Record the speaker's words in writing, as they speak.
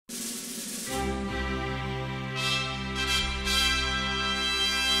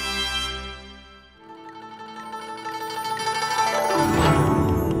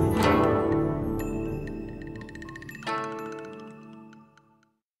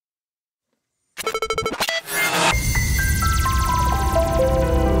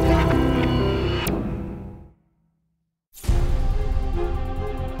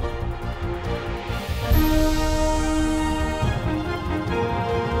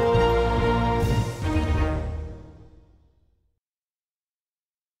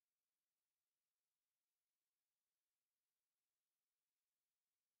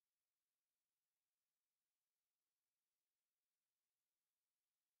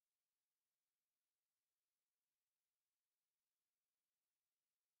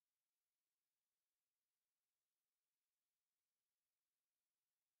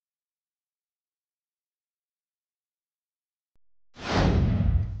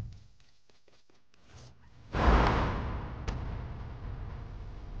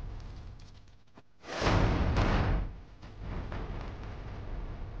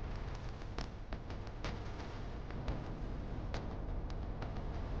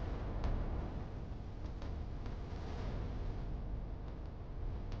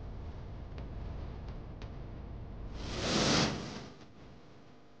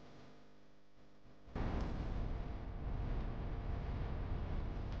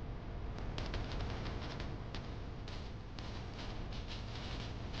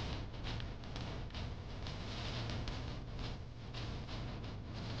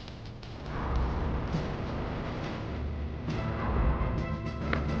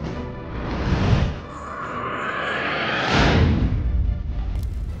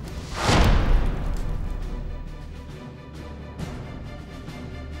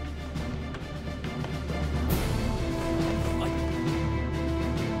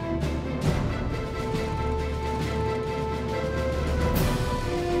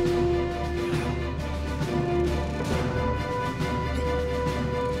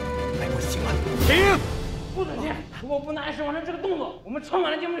按时完成这个动作，我们春晚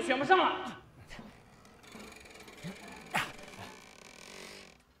的节目就选不上了。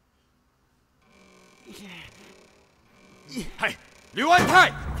嗨，刘安泰，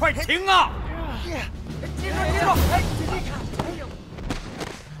快停啊！记住，哎，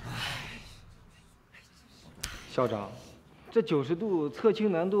校长，这90度侧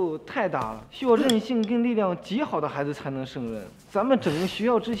倾难度太大了，需要韧性跟力量极好的孩子才能胜任。咱们整个学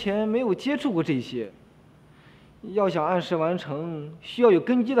校之前没有接触过这些，要想按时完成，需要有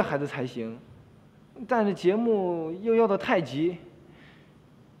根基的孩子才行。但是节目又要得太急，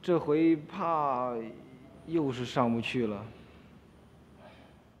这回怕又是上不去了。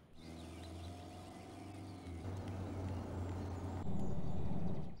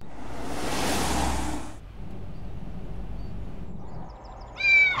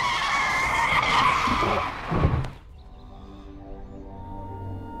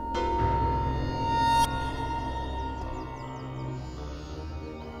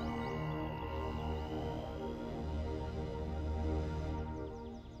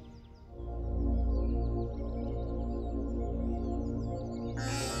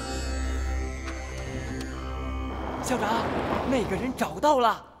校长，那个人找到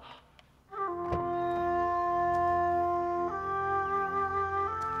了。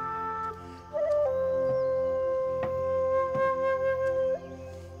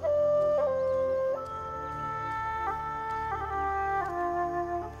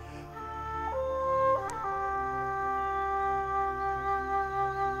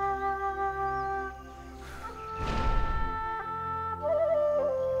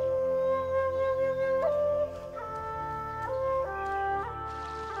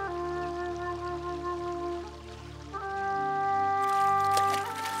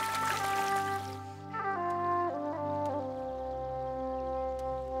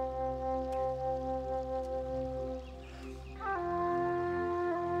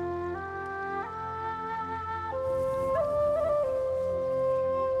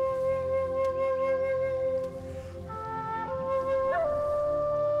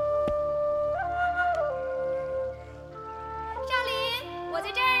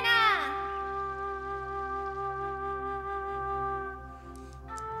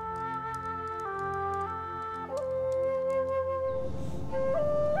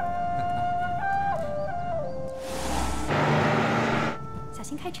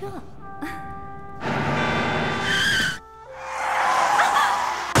开车。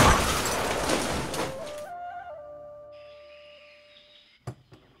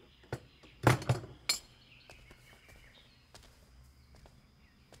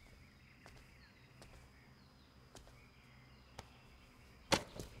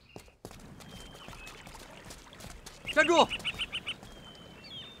站住！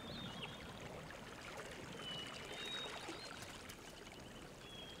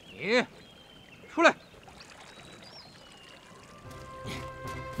你出来！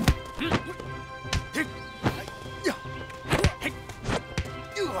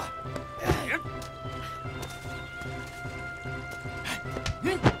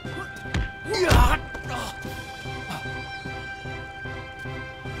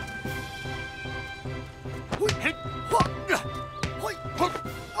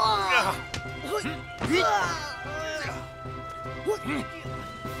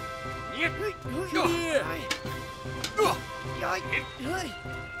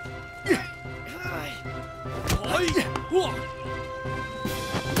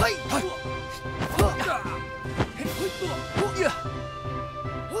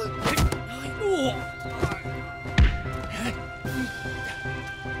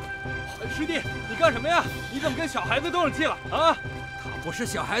师弟，你干什么呀？你怎么跟小孩子斗上气了啊？他不是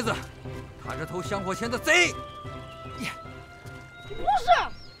小孩子，他是偷香火钱的贼。不是，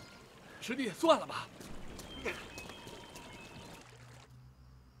师弟，算了吧。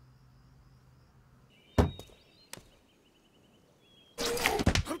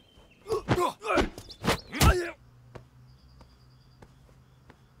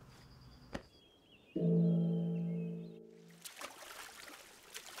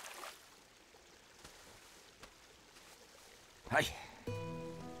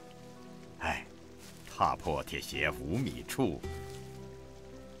踏破铁鞋无觅处，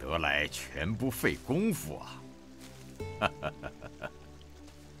得来全不费功夫啊！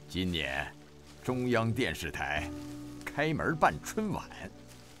今年中央电视台开门办春晚，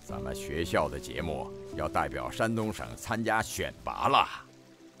咱们学校的节目要代表山东省参加选拔了。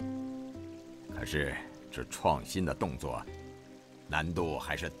可是这创新的动作难度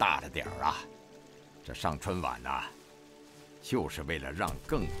还是大了点儿啊！这上春晚呢，就是为了让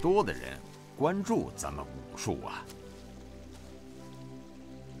更多的人关注咱们武术啊！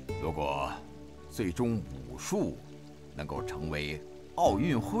如果最终武术能够成为奥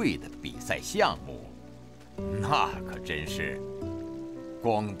运会的比赛项目，那可真是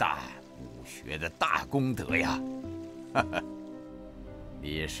光大武学的大功德呀！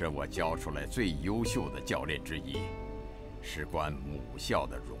你是我教出来最优秀的教练之一，事关母校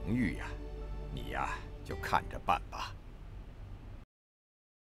的荣誉呀，你呀就看着办吧。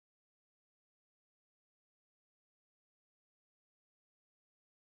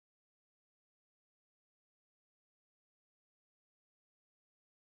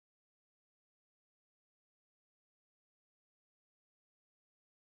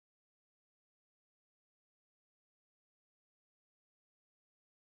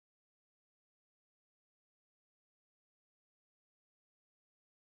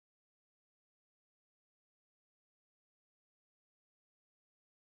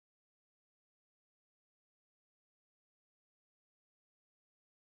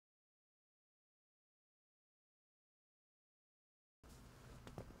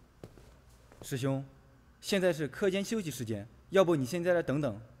师兄，现在是课间休息时间，要不你先在这等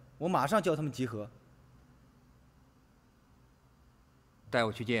等，我马上叫他们集合。带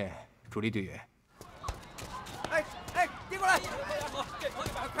我去见主力队员。哎，递过来！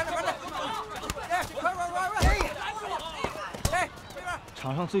快点！哎，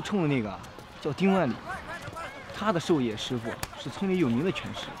场上最冲的那个叫丁万里，他的授业师傅是村里有名的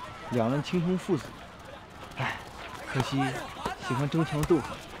拳师，两人情同父子。哎，可惜喜欢争强斗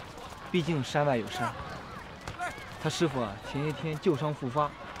狠。毕竟山外有山，他师傅前些天旧伤复发，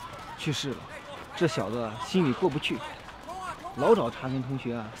去世了。这小子心里过不去，老找他跟同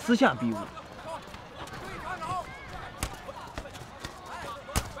学私下比武。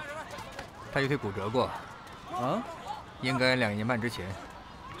他有腿骨折过，啊？应该2年半之前。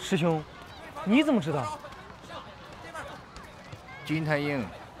师兄，你怎么知道？金太英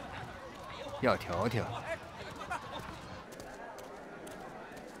要调调。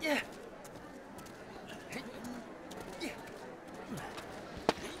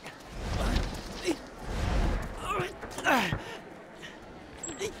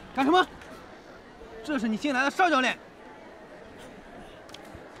干什么？这是你新来的邵教练。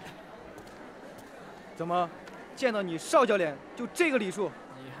怎么，见到你邵教练就这个礼数？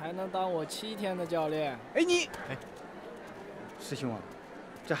你还能当我7天的教练？哎你，师兄啊，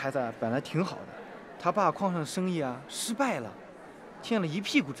这孩子本来挺好的，他爸矿上生意失败了，欠了一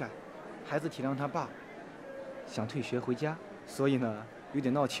屁股债，孩子体谅他爸，想退学回家，所以呢有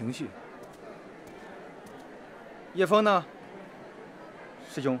点闹情绪。叶枫呢？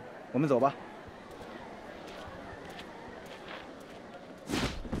师兄，我们走吧。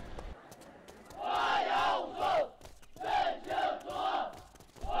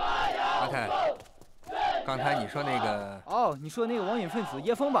阿泰，刚才你说那个……哦，你说那个网瘾分子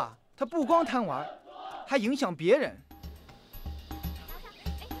叶枫吧？他不光贪玩，还影响别人。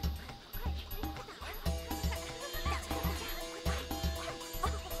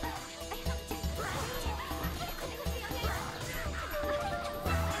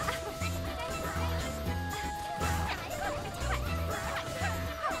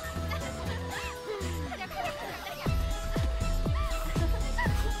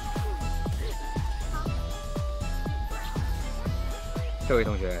这位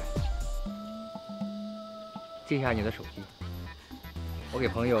同学，借下你的手机，我给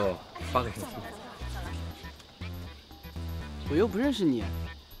朋友发个信息。我又不认识你，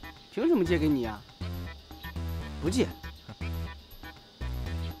凭什么借给你啊？不借。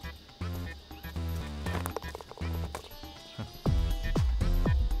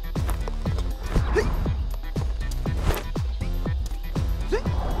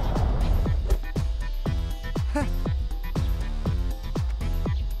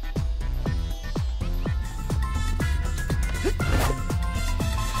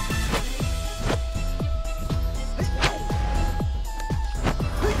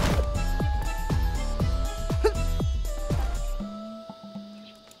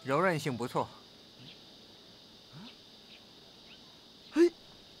柔韧性不错。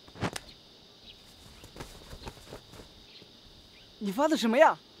你发的什么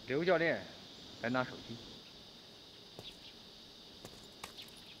呀？刘教练来拿手机。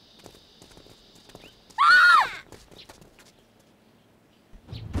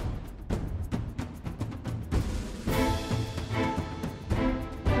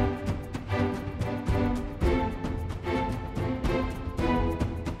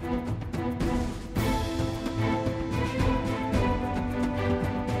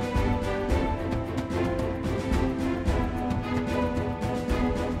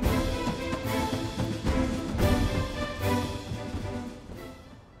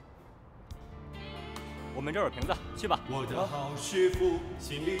我们这儿有瓶子，去吧。我的好师傅，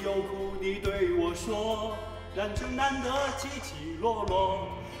心里有苦你对我说，人生难得起起落落，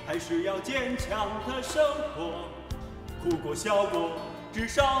还是要坚强的生活，哭过笑过，至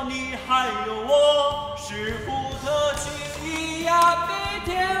少你还有我。师傅的心意呀，比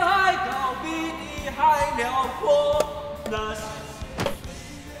天还高，比地还辽阔。那是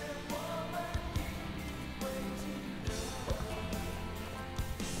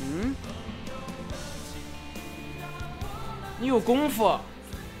你有功夫，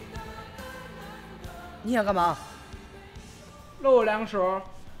你想干嘛？露我两手，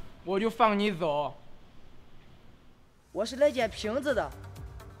我就放你走。我是来捡瓶子的，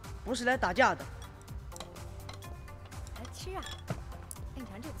不是来打架的。来吃啊！你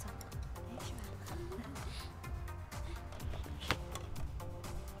尝这不错，来吃吧。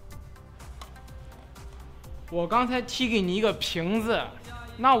我刚才踢给你一个瓶子，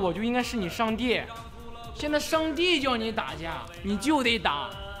那我就应该是你上帝。现在上帝叫你打架，你就得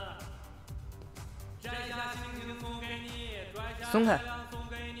打。松开。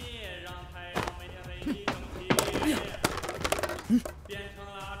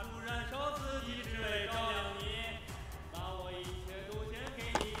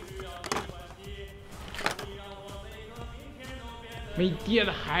没爹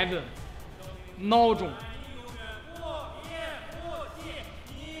的孩子，孬种，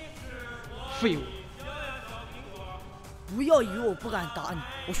废物！不要以为我不敢打你，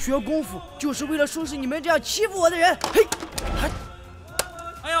我学功夫就是为了收拾你们这样欺负我的人。嘿，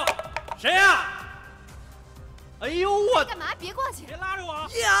哎呦，谁呀？哎呦我！干嘛？别过去！别拉着我！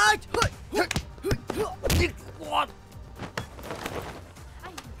呀！我！哎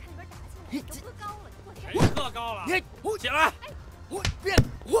呀，你看你们打起来，都喝高了，你过谁喝高了？起来！别！怎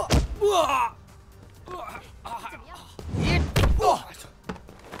么样？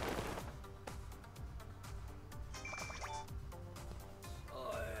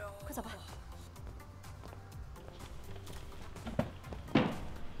快走吧。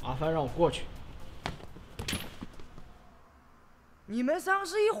麻烦让我过去。你们三个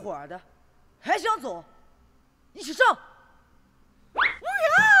是一伙儿的，还想走？一起上！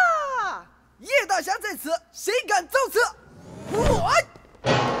呀！叶大侠在此，谁敢造次？我！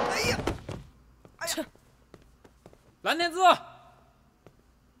哎呀！哎呀！蓝天姿，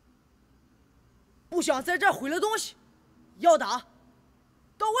不想在这儿毁了东西，要打，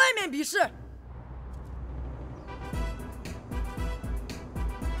到外面比试。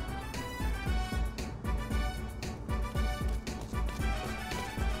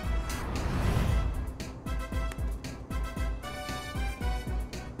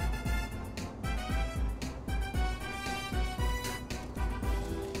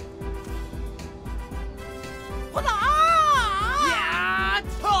我打！呀！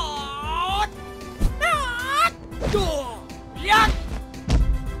操！呀！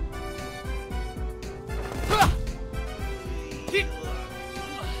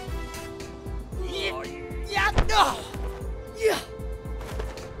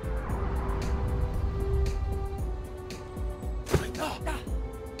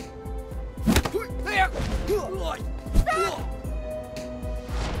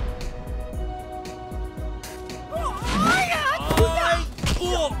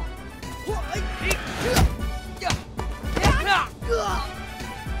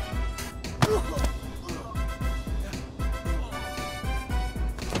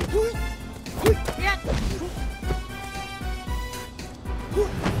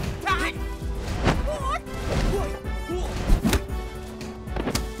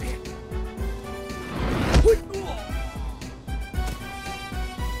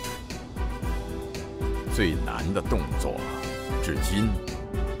最难的动作，至今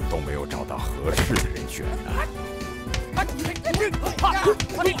都没有找到合适的人选呢。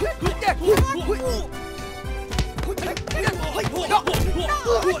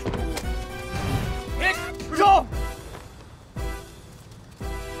住手！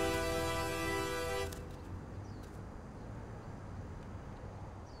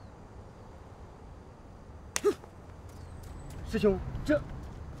师兄，这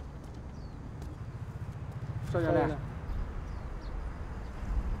少教练，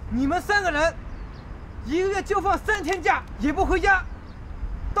你们3个人，一个月就放3天假，也不回家，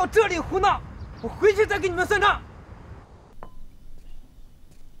到这里胡闹，我回去再跟你们算账。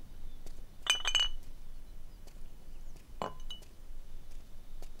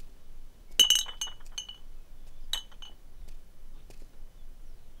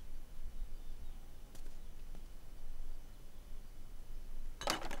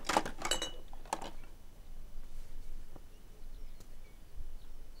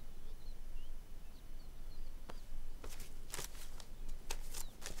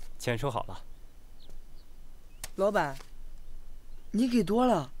钱收好了。老板，你给多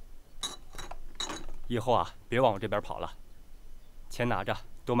了。以后啊，别往我这边跑了。钱拿着，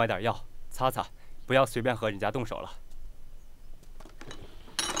多买点药，擦擦，不要随便和人家动手了。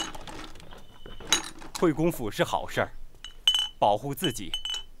会功夫是好事儿，保护自己，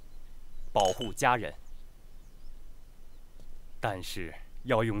保护家人。但是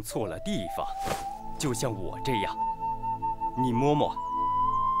要用错了地方，就像我这样，你摸摸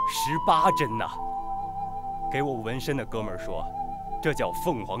，18针呐！给我纹身的哥们儿说，这叫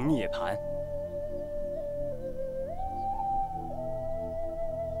凤凰涅槃。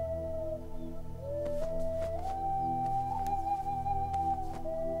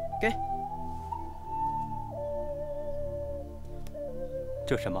给。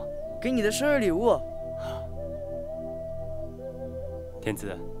这什么？给你的生日礼物。天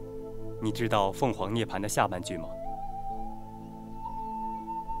子，你知道凤凰涅槃的下半句吗？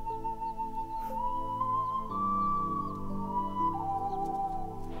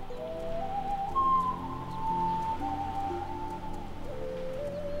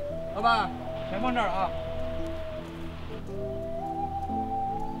老板，钱放这儿啊。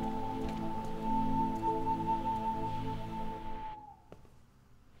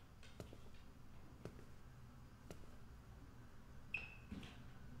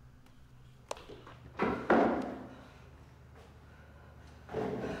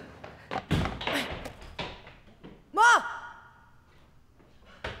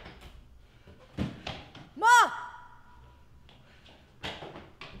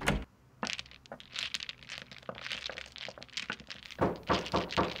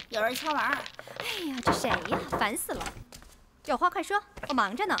有人敲门。哎呀，这谁呀？烦死了！有话快说，我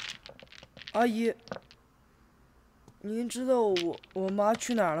忙着呢。阿姨，您知道我妈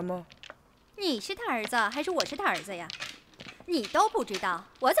去哪儿了吗？你是他儿子还是我是他儿子呀？你都不知道，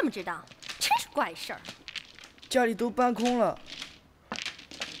我怎么知道？真是怪事儿。家里都搬空了，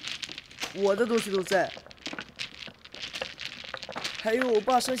我的东西都在，还有我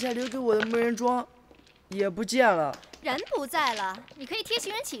爸生前留给我的美人妆，也不见了。人不在了，你可以贴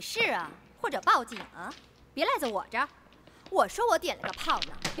寻人启事啊，或者报警啊，别赖在我这儿。我说我点了个炮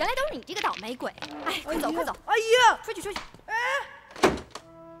呢，原来都是你这个倒霉鬼！哎，快走快走！阿姨，出去出去！哎。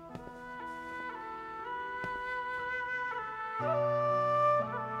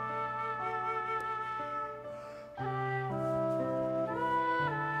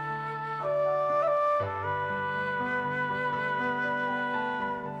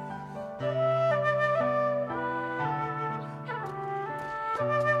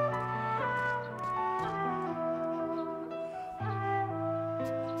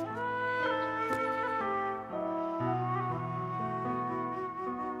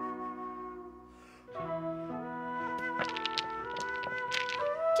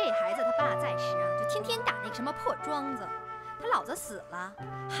这孩子他爸在时啊，就天天打那个什么破桩子，他老子死了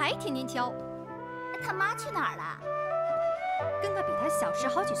还天天敲。他妈去哪儿了？跟个比他小10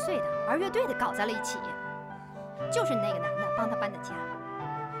好几岁的玩乐队的搞在了一起。就是那个男的帮他搬的家，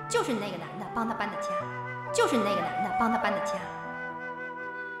就是那个男的帮他搬的家，就是那个男的帮他搬的家。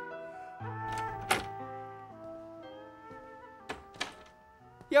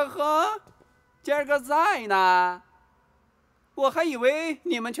哟呵，今儿个在呢。我还以为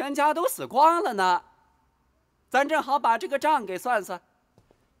你们全家都死光了呢，咱正好把这个账给算算。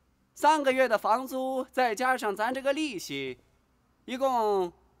3个月的房租再加上咱这个利息，一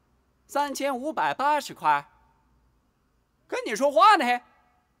共3580块。跟你说话呢，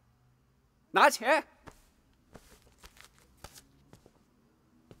拿钱。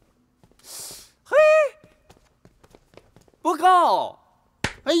嘿，不够。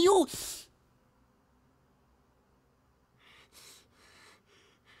哎呦！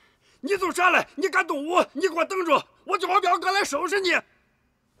你就上来！你敢动我，你给我等着！我叫我表哥来收拾你。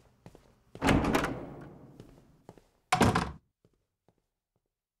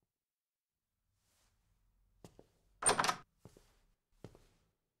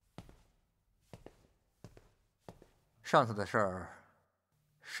上次的事儿，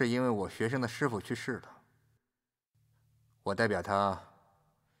是因为我学生的师傅去世了，我代表他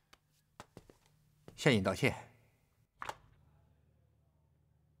向你道歉。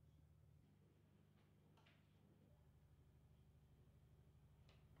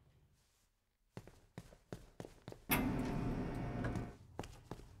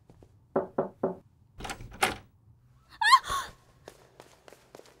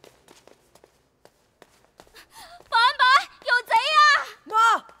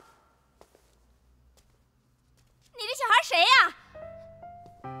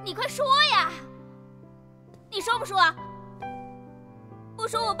你快说呀！你说不说？不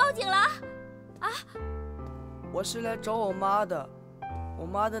说我报警了？啊？我是来找我妈的，我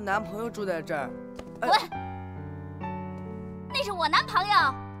妈的男朋友住在这儿。滚！那是我男朋友，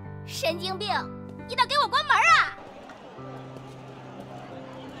神经病！一定要给我关门啊！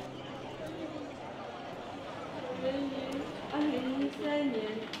人于2013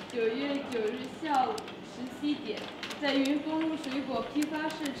年9月9日下午17点，在云丰路水果批发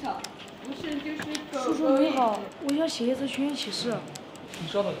市场，不慎就是狗狗。叔叔你好，我要写一则寻人启事。你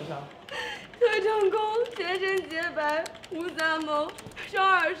稍等一下。特成功，全身洁白，无杂毛，双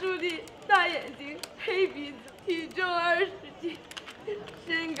耳竖立，大眼睛，黑鼻子，体重20斤，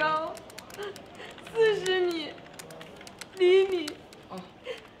身高40厘米。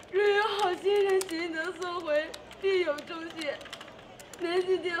若有好心人寻得送回，必有重谢。联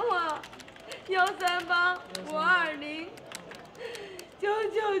系电话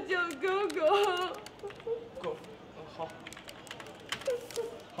138-520-99999。够，好。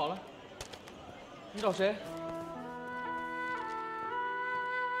好了，你找谁？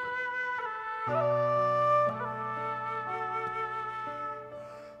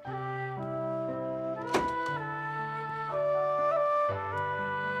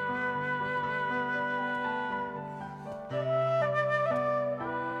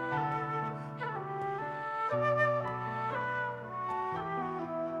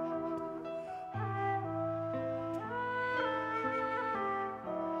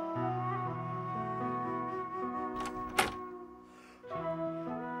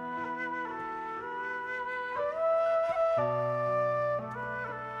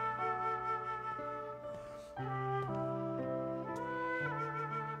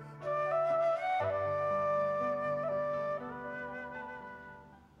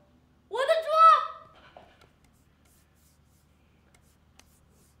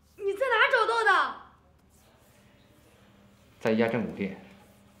在一家正骨店，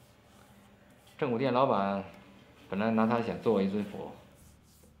正骨店老板本来拿它想作为一尊佛。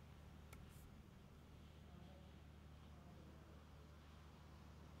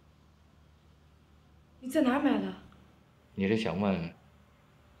你在哪儿买的？你是想问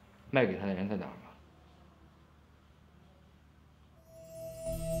卖给他的人在哪儿吗？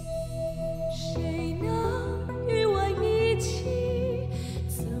谁能与我一起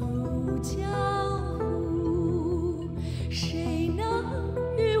走江湖？谁能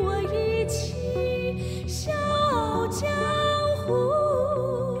与我一起笑傲江湖？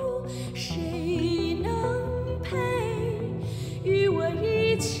谁能陪与我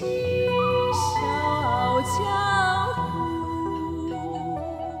一起笑傲江湖？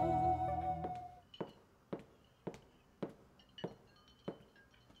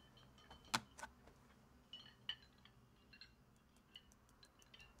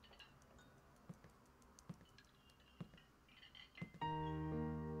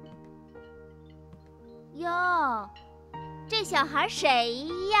哟，这小孩谁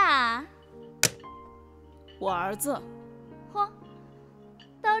呀？我儿子。嚯，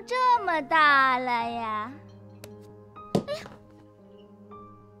都这么大了呀！哎呀，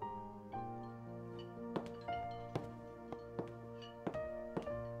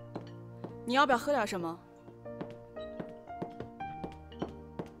你要不要喝点什么？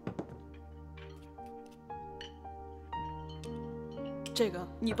这个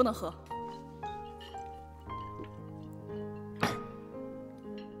你不能喝。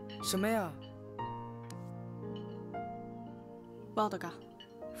什么呀？沃德嘎，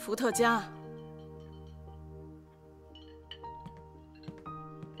伏特加。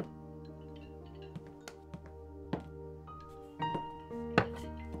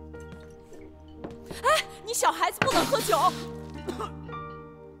哎，你小孩子不能喝酒。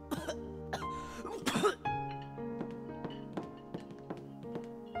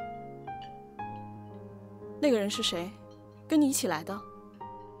那个人是谁？跟你一起来的？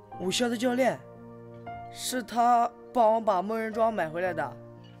武校的教练，是他帮我把梦人庄买回来的。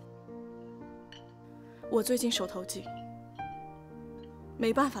我最近手头紧，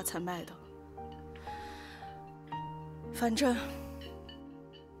没办法才卖的。反正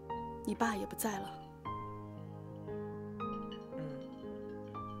你爸也不在了。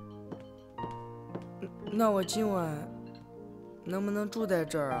那我今晚能不能住在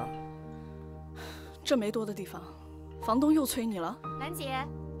这儿啊？这没多的地方，房东又催你了。兰姐。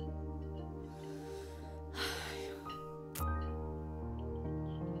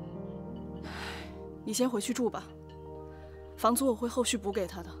你先回去住吧，房租我会后续补给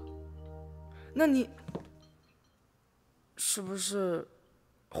他的。那你是不是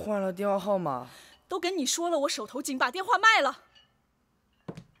换了电话号码？都跟你说了，我手头紧，把电话卖了。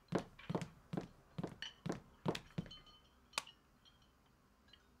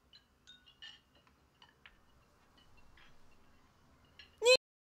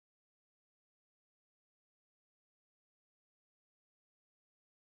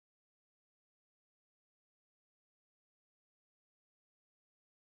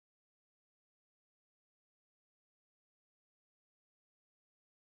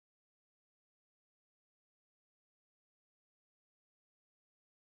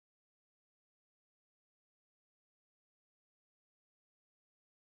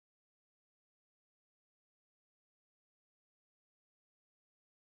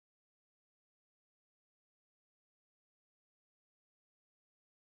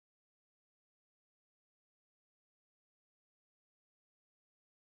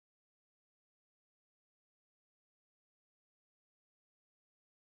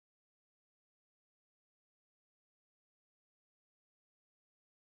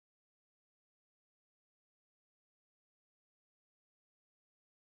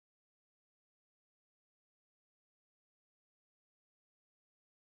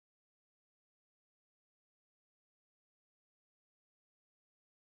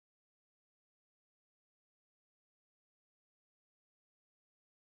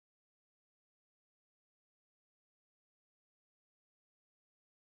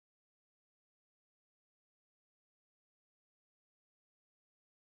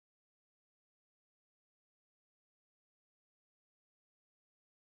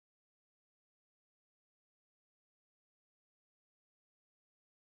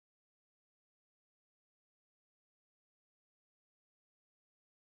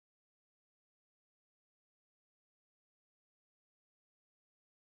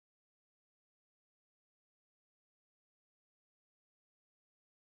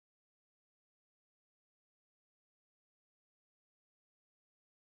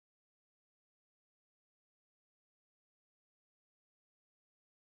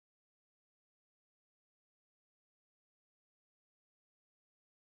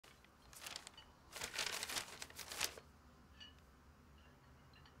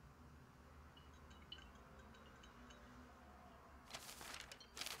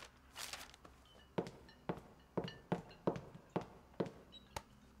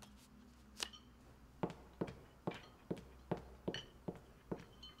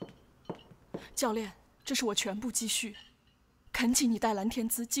教练，这是我全部积蓄，恳请你带蓝天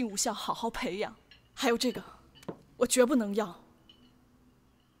姿进武校好好培养。还有这个，我绝不能要。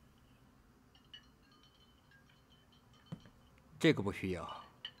这个不需要，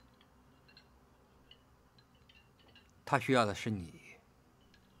他需要的是你。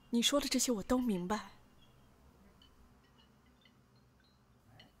你说的这些我都明白。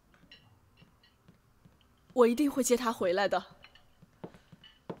我一定会接他回来的。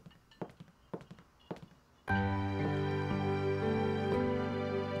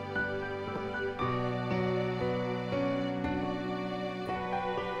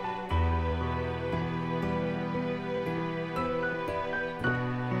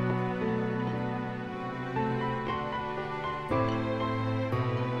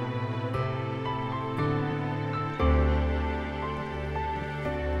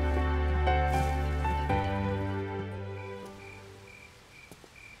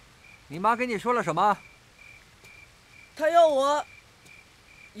你妈跟你说了什么？她要我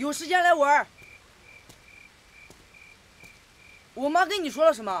有时间来玩。我妈跟你说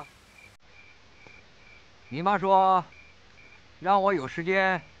了什么？你妈说，让我有时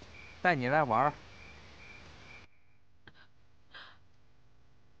间带你来玩。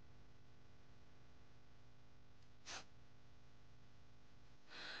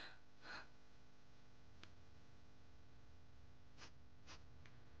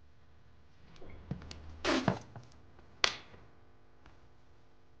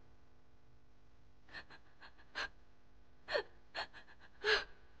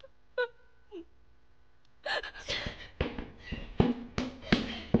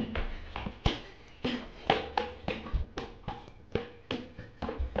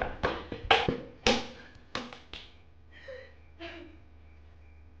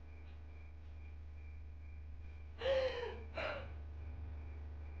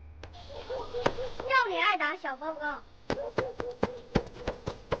小报告。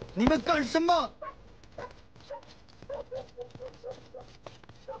你们干什么？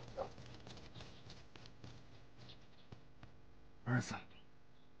儿子，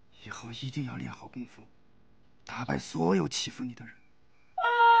以后一定要练好功夫，打败所有欺负你的人。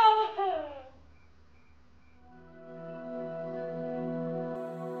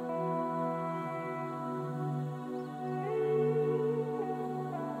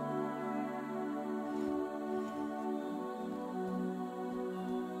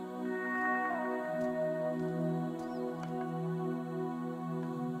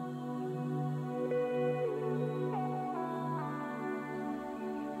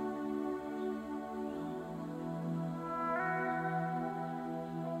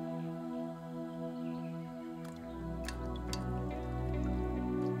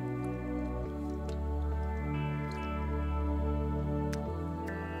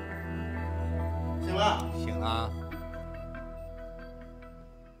醒了，醒了。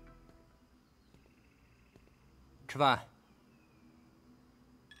吃饭。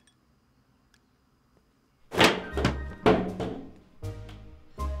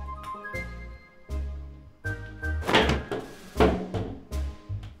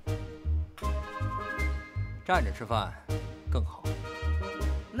站着吃饭更好。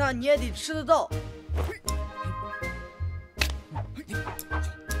那你也得吃得到。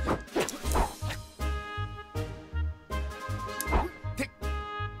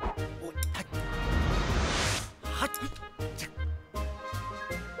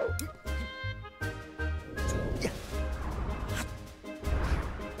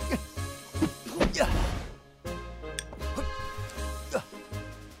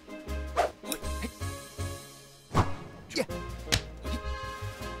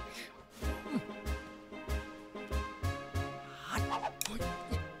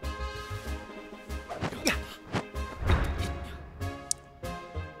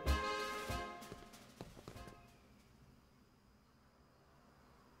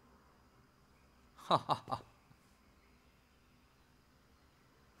哈哈哈，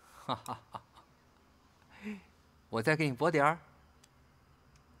哈哈哈！我再给你拨点儿。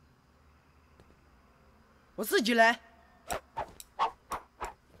我自己来。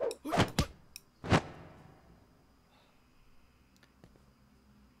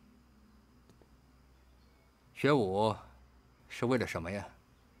学武是为了什么呀？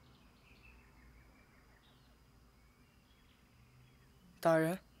打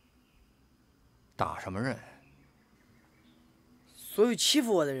人。打什么人？所有欺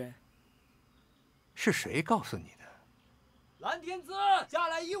负我的人。是谁告诉你的？蓝天姿，下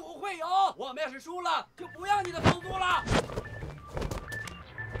来以武会友。我们要是输了，就不要你的房租了。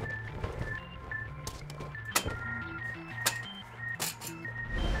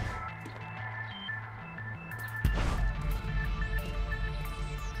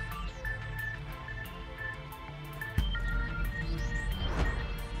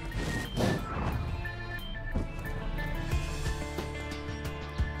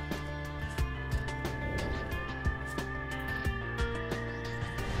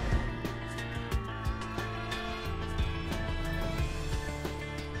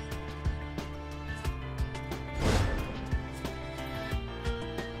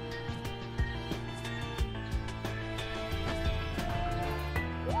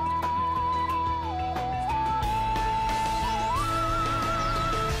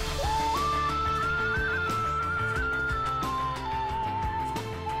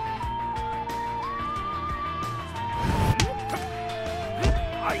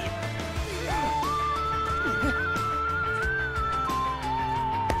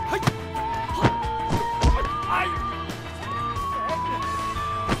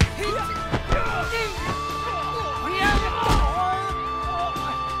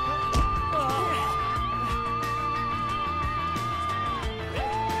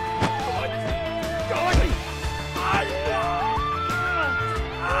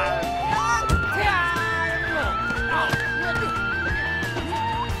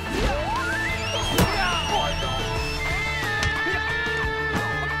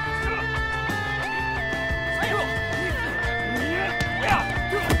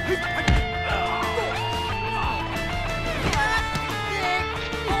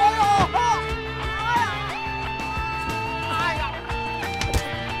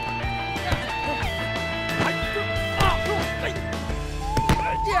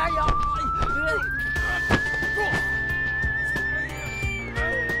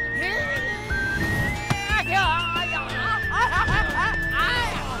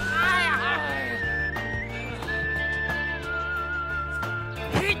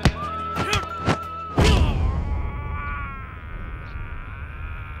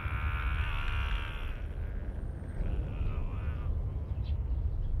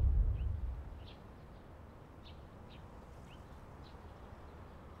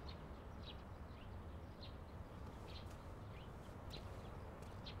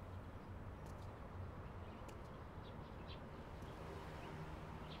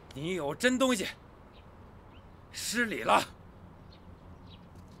你有真东西，失礼了。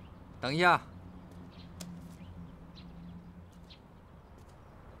等一下，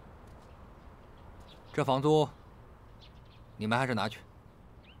这房租你们还是拿去，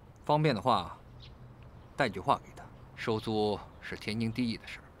方便的话带句话给他。收租是天经地义的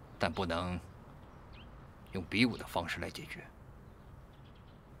事儿，但不能用比武的方式来解决。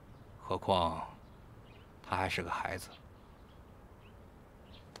何况他还是个孩子。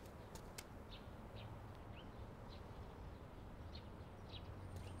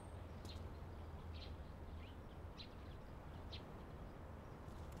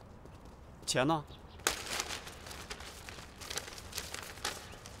 钱呢？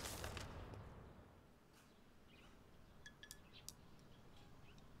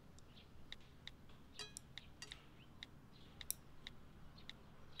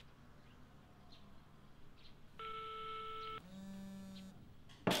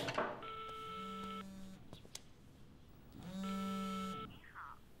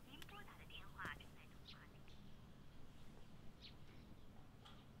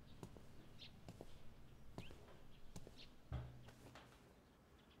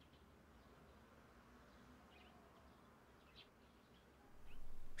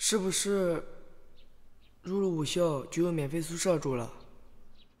是不是入了武校就有免费宿舍住了？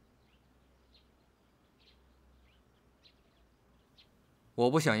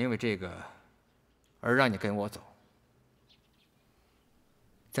我不想因为这个而让你跟我走。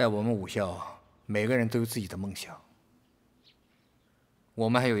在我们武校，每个人都有自己的梦想。我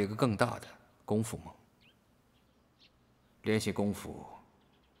们还有一个更大的功夫梦，练习功夫，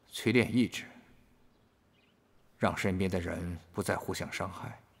淬炼意志，让身边的人不再互相伤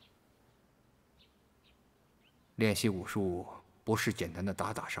害。 练习武术不是简单的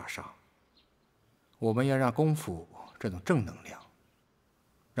打打杀杀，我们要让功夫这种正能量，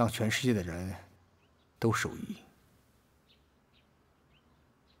让全世界的人都受益。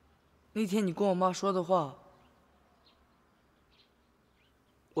那天你跟我妈说的话，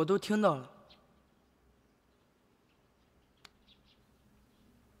我都听到了。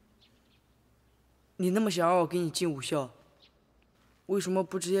你那么想让我跟你进武校，为什么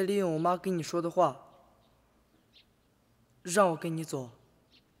不直接利用我妈跟你说的话？ 让我跟你走。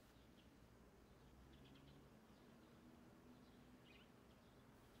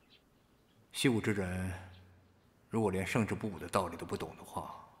习武之人，如果连胜之不武的道理都不懂的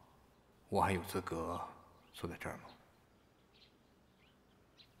话，我还有资格坐在这儿吗？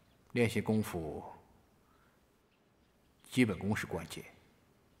练习功夫，基本功是关键，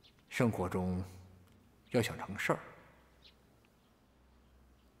生活中要想成事儿，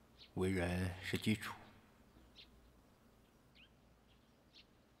为人是基础。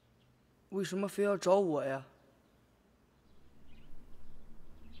 为什么非要找我呀？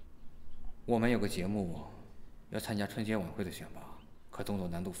我们有个节目要参加春节晚会的选拔，可动作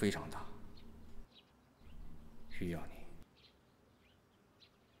难度非常大，需要你。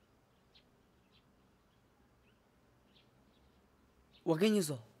我跟你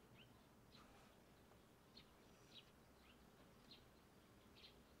走。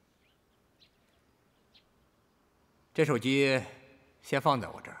这手机先放在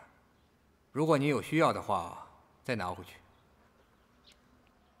我这儿。 如果你有需要的话，再拿回去。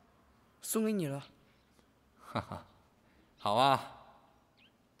送给你了。哈哈，好啊，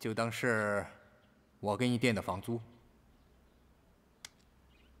就当是我给你垫的房租。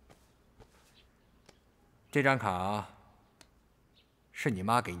这张卡是你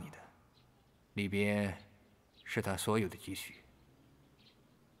妈给你的，里边是她所有的积蓄。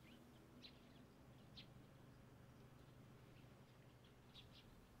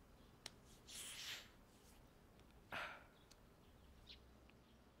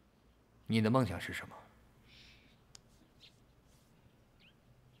 你的梦想是什么？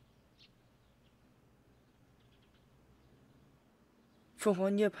凤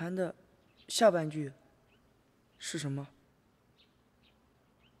凰涅槃的下半句是什么？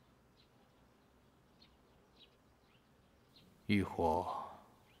浴火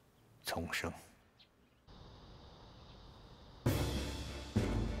重生。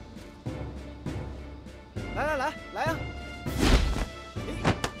来呀！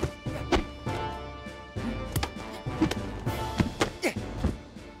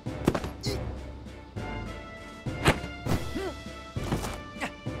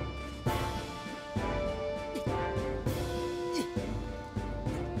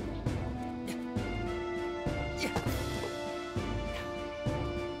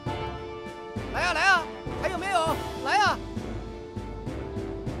来呀！还有没有？来呀！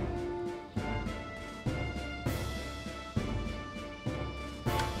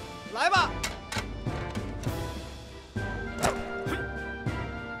来吧！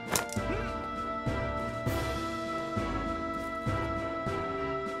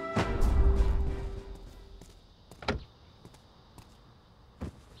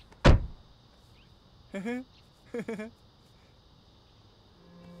嘿嘿，嘿嘿嘿。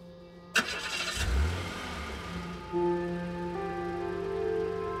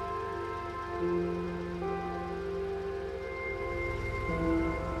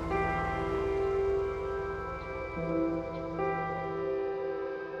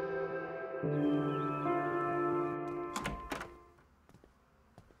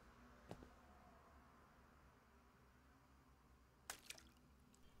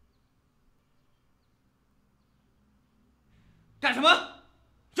干什么？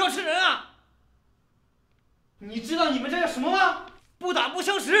要吃人啊！你知道你们这叫什么吗？不打不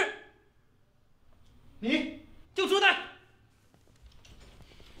相识。你就住那。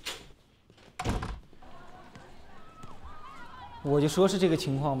我就说是这个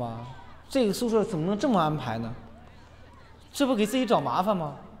情况吧，这个宿舍怎么能这么安排呢？这不给自己找麻烦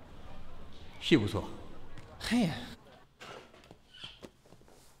吗？是不错。嘿呀。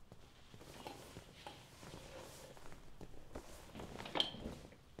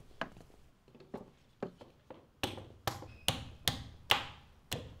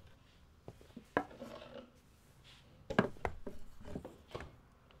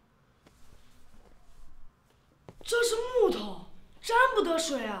这是木头，沾不得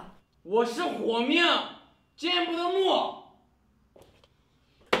水啊！我是火命，见不得木。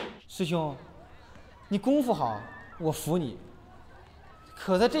师兄，你功夫好，我服你。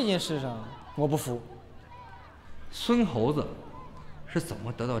可在这件事上，我不服。孙猴子是怎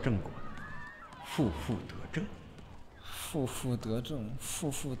么得到正果的？负负得正。负负得正，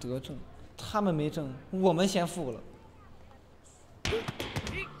负负得正，他们没正，我们先负了。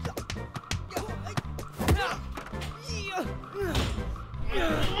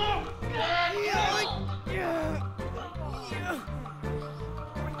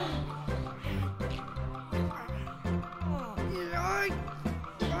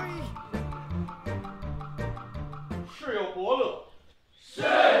是有伯乐，是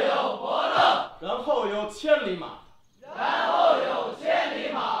有伯乐，然后有千里马，然后有千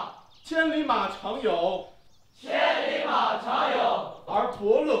里马，千里马常有，千里马常有，而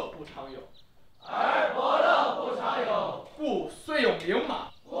伯乐不常有，而伯乐不常有。故虽有名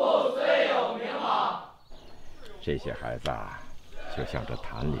马，故虽有名马。这些孩子啊，就像这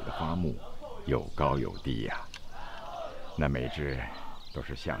坛里的花木，有高有低呀。那每只都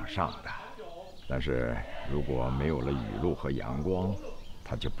是向上的，但是如果没有了雨露和阳光，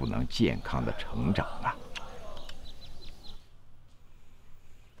它就不能健康的成长啊。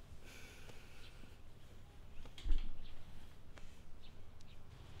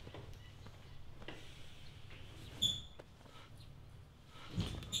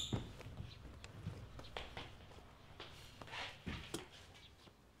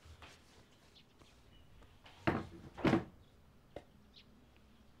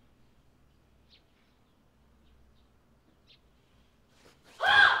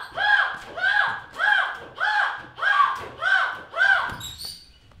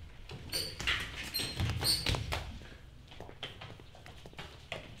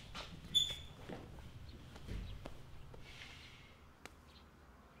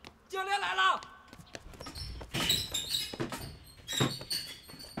教练来了！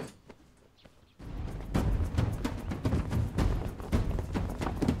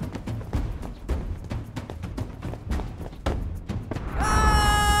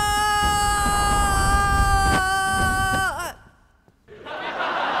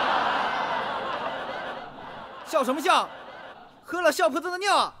笑什么笑？喝了笑婆子的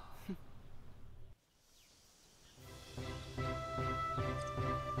尿！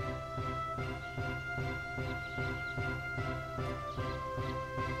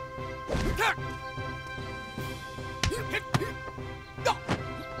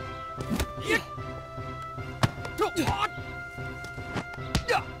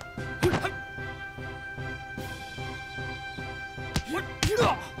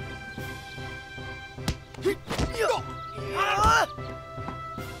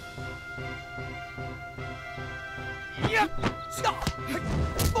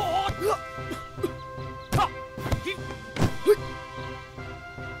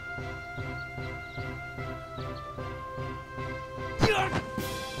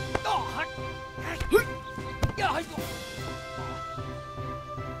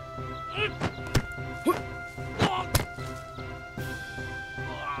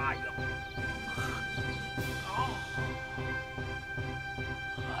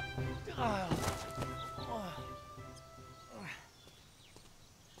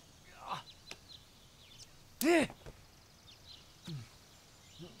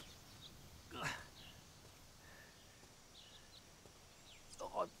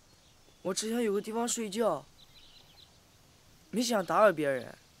我只想有个地方睡觉，没想打扰别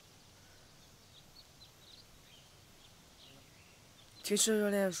人。听盛教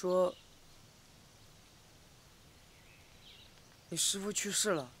练说，你师父去世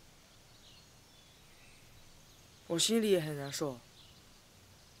了，我心里也很难受。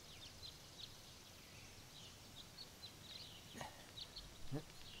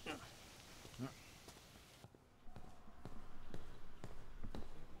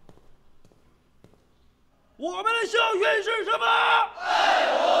我们的校训是什么？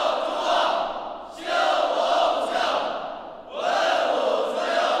爱国主公，修我武校，文武尊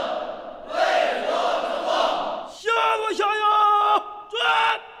荣，为国争光。下个小友，转，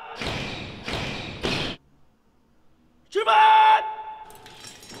吃饭。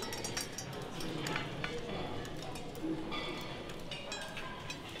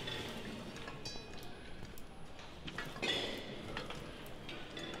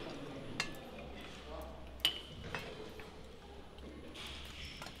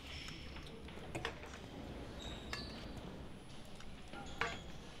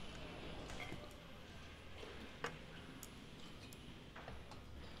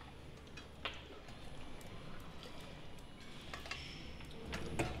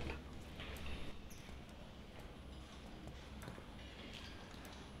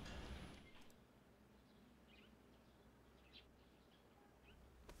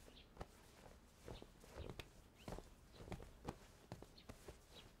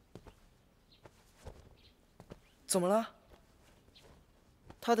怎么了？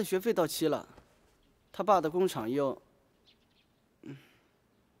他的学费到期了，他爸的工厂又……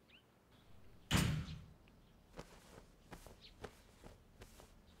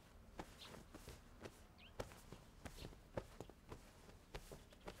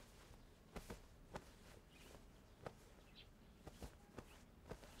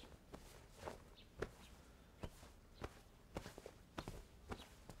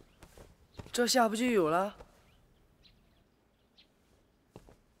这下不就有了？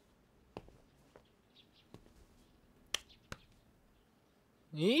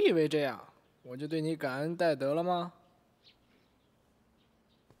你以为这样我就对你感恩戴德了吗？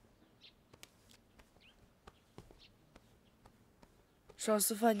上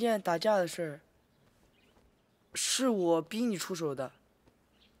次饭店打架的事儿，是我逼你出手的，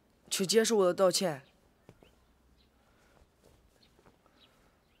请接受我的道歉。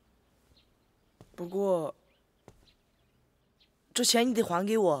不过，这钱你得还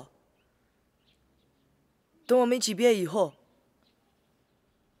给我。等我们一起毕业以后。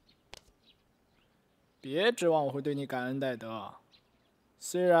别指望我会对你感恩戴德，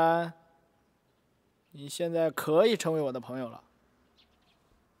虽然你现在可以成为我的朋友了。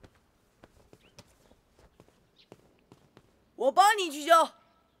我帮你去交。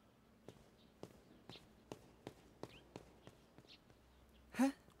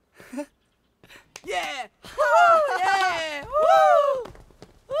耶！耶！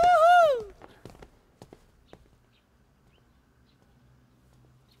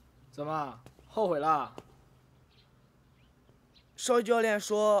怎么？后悔了？邵教练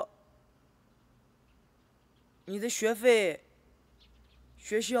说，你的学费，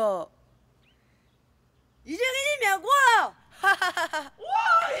学校已经给你免过了，哈哈哈哈！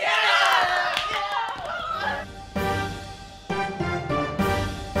哇耶！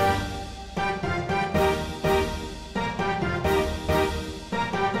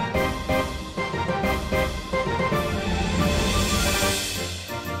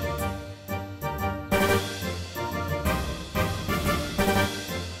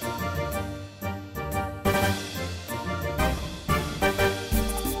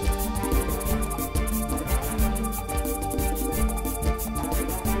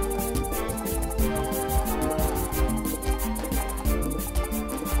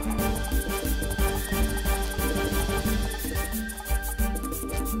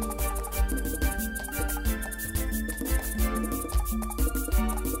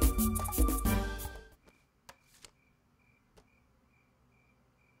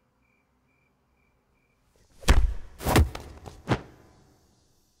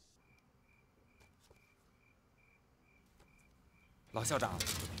老校长，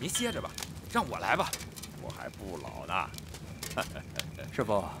您歇着吧，让我来吧。我还不老呢。师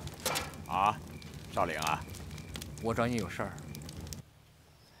傅，啊，少领啊，我找你有事儿。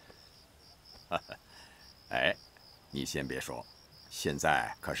哎，你先别说，现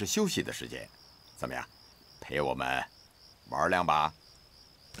在可是休息的时间，怎么样？陪我们玩两把？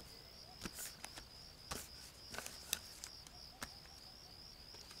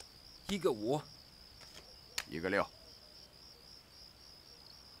一个5，一个6，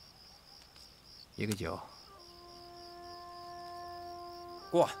一个9，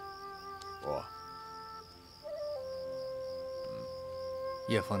过。过。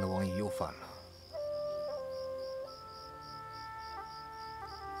叶枫的王爷又犯了。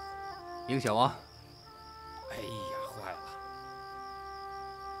一个小王。哎呀，坏了！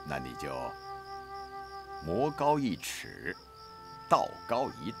那你就魔高1尺，道高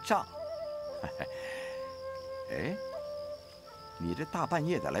1丈。哎，你这大半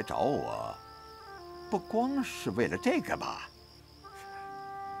夜的来找我，不光是为了这个吧？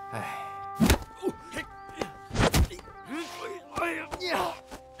哎。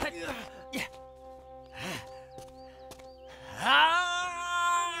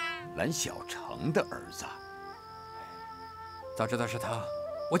蓝小成的儿子，早知道是他，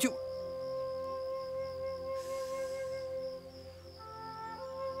我就……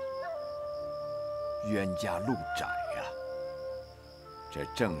冤家路窄呀，这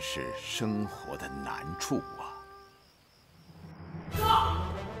正是生活的难处啊！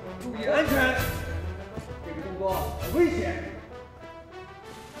注意安全，这个动作很危险。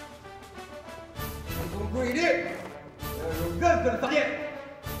集中注意力，不要有任何的杂念。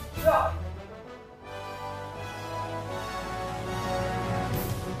下。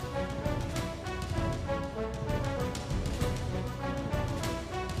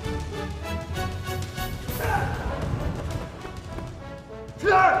起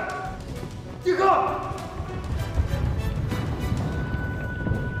来！立刻！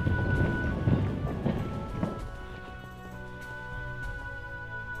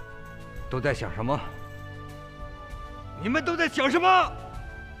都在想什么？你们都在想什么？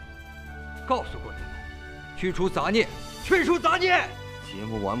告诉过你们，去除杂念，去除杂念。节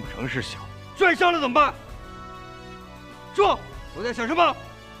目完不成是小，摔伤了怎么办？说，都在想什么？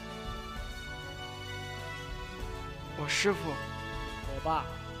我师傅，我爸。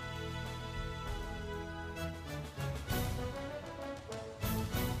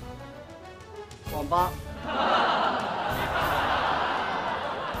网吧。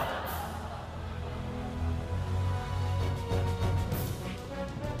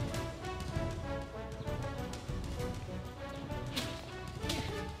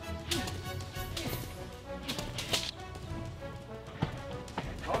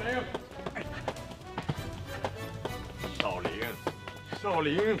少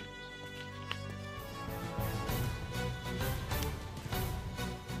林，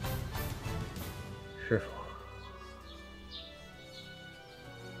师傅，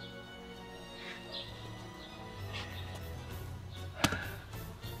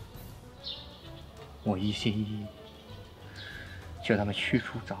我一心一意叫他们去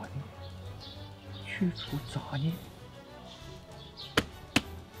除杂念，去除杂念，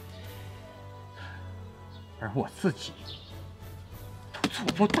而我自己都做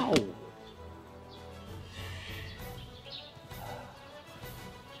不到。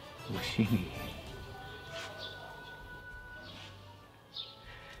我心里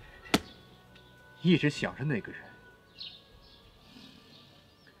一直想着那个人，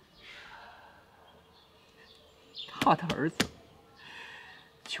他的儿子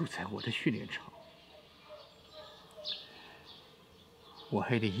就在我的训练场，我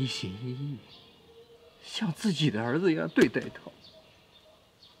还得一心一意像自己的儿子一样对待他。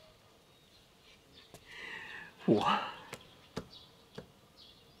我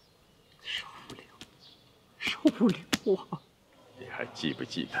受不了啊！你还记不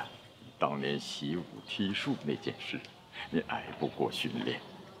记得当年习武踢树那件事？你挨不过训练，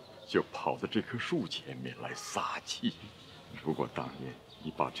就跑到这棵树前面来撒气。如果当年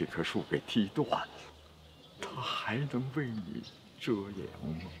你把这棵树给踢断了，他还能为你遮阳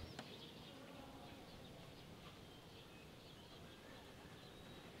吗？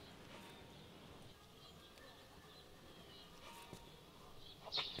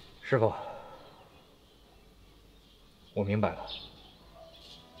师傅，我明白了。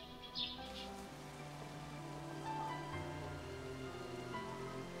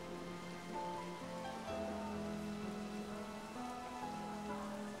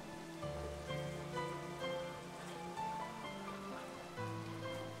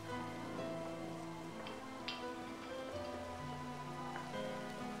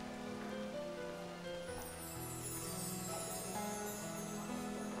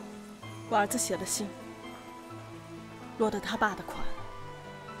我儿子写的信落的他爸的款，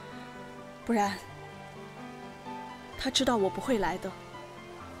不然他知道我不会来的。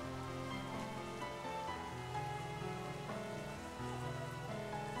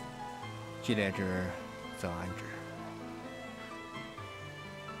既来之，则安之。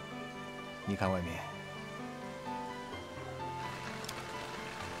你看外面，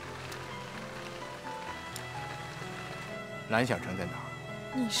蓝小成在哪？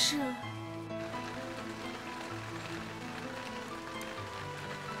你是？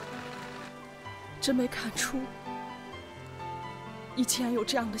真没看出，你竟然有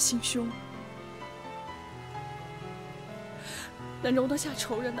这样的心胸，能容得下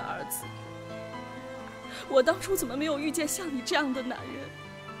仇人的儿子。我当初怎么没有遇见像你这样的男人？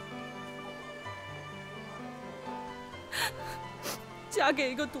嫁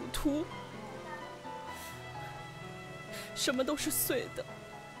给一个赌徒，什么都是碎的。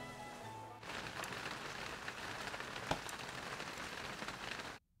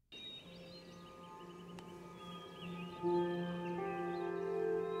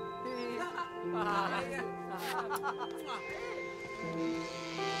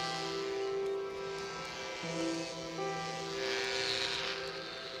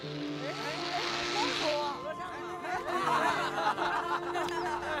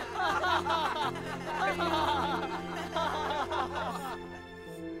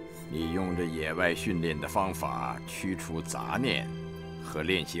你用着野外训练的方法驱除杂念和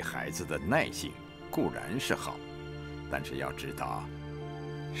练习孩子的耐性固然是好，但是要知道，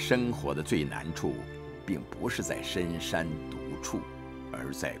生活的最难处并不是在深山独处，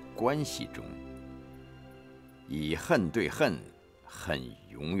而在关系中。以恨对恨，恨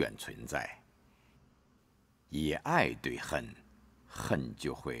永远存在；以爱对恨，恨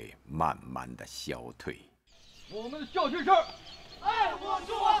就会慢慢的消退。我们的教学是：爱我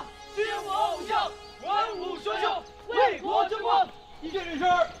中华，敬我偶像，玩武学秀，为国争光。一件人事，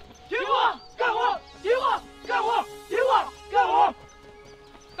听话干活，听话干活，听话干活。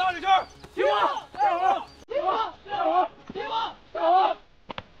大力士，听话干活，听话干活，听话干活。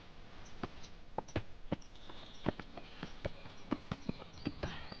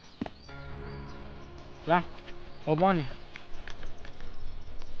来，我帮你。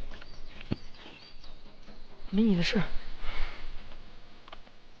没你的事。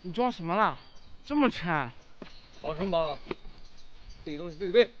你装什么了？这么沉。放声吧，这东西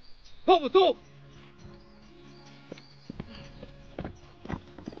对背，走不走？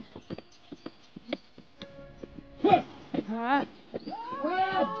哎。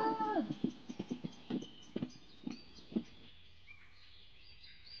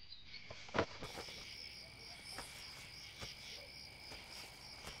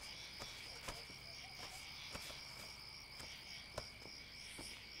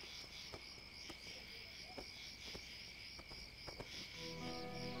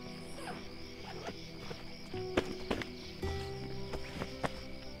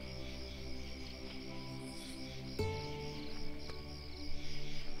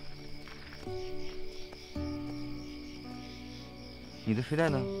你的睡袋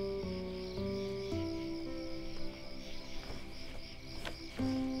呢？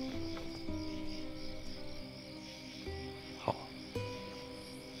好，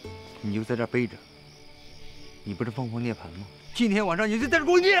你就在这儿背着。你不是凤凰涅槃吗？今天晚上你就在这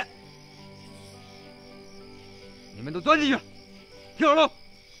给我念。你们都钻进去，听好了。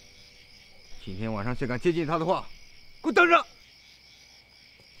今天晚上谁敢接近他的话，给我等着。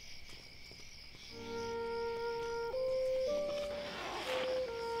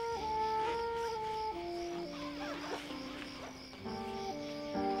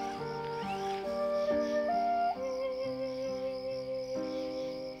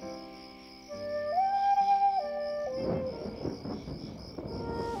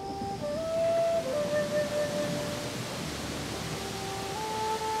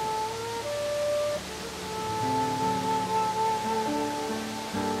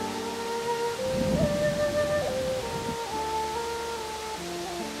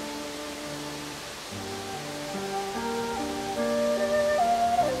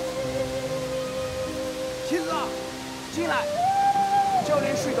进来，教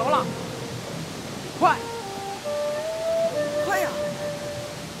练睡着了，快，快呀，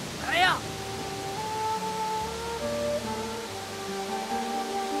来呀！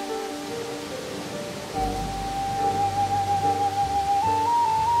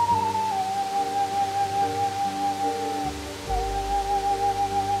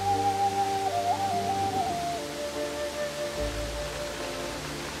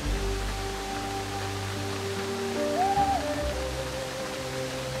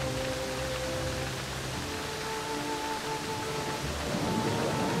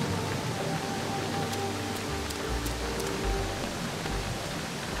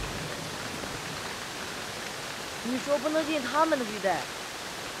说不能进他们的睡袋，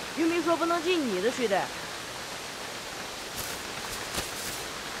又没说不能进你的睡袋。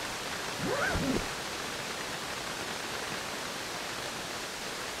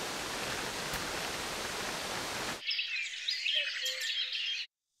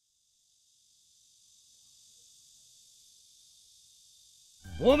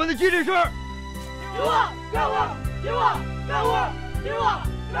我们的机制是：听话，干活，听话，干活，听话，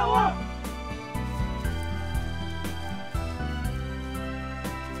干活。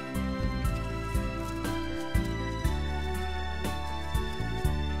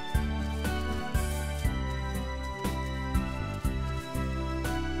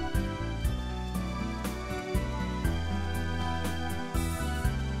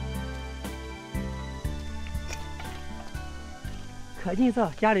可劲造，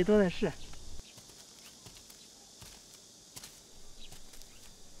家里多的是。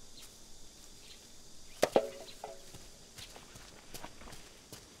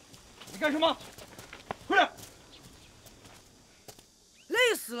你干什么？回来！累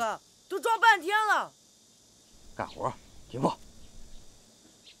死了，都装半天了。干活，听话。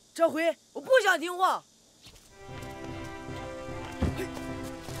这回我不想听话。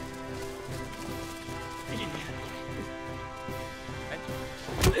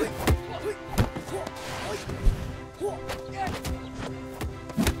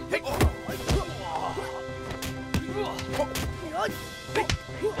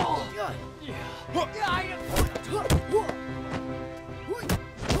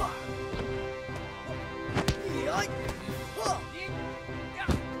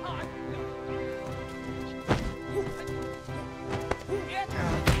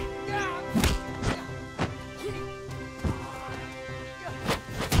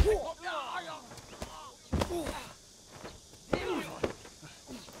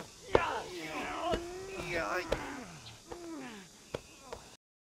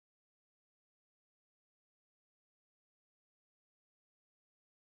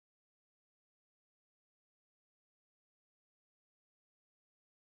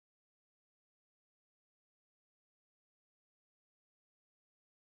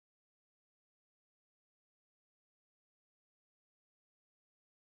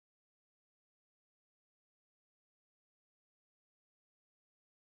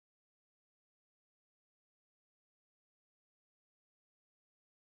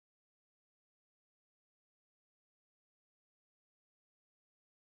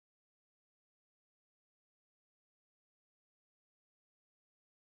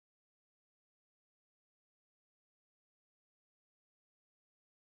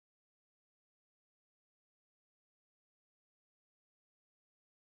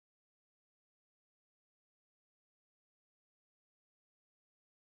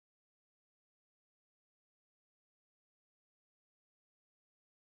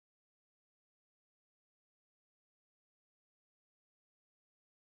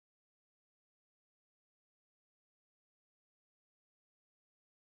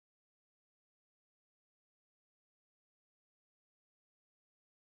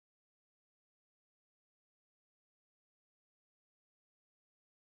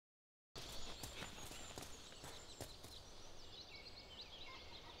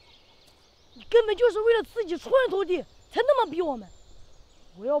根本就是为了自己出人头地才那么逼我们。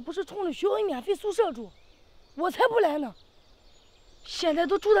我要不是冲着学校免费宿舍住，我才不来呢。现在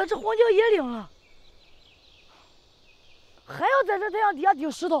都住在这荒郊野岭了，还要在这太阳底下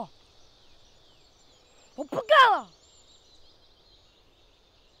顶石头，我不干了。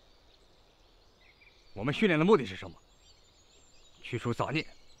我们训练的目的是什么？去除杂念，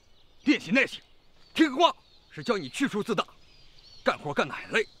练习耐性。听话是教你去除自大，干活干得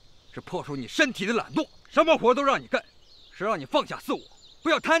很累。是破除你身体的懒惰，什么活都让你干，是让你放下自我，不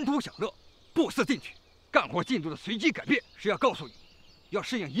要贪图享乐，不思进取。干活进度的随机改变，是要告诉你，要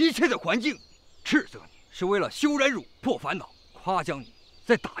适应一切的环境；斥责你，是为了修忍辱、破烦恼；夸奖你，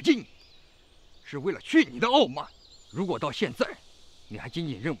在打击你，是为了去你的傲慢。如果到现在，你还仅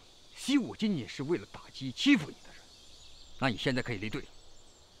仅认为习武仅仅是为了打击欺负你的人，那你现在可以离队了。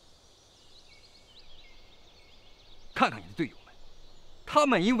看看你的队友。他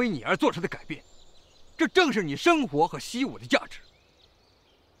们因为你而做出的改变，这正是你生活和习武的价值。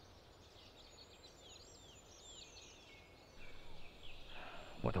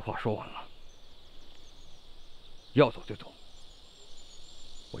我的话说完了，要走就走，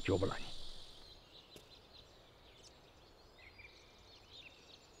我救不了你。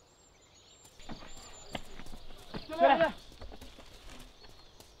来。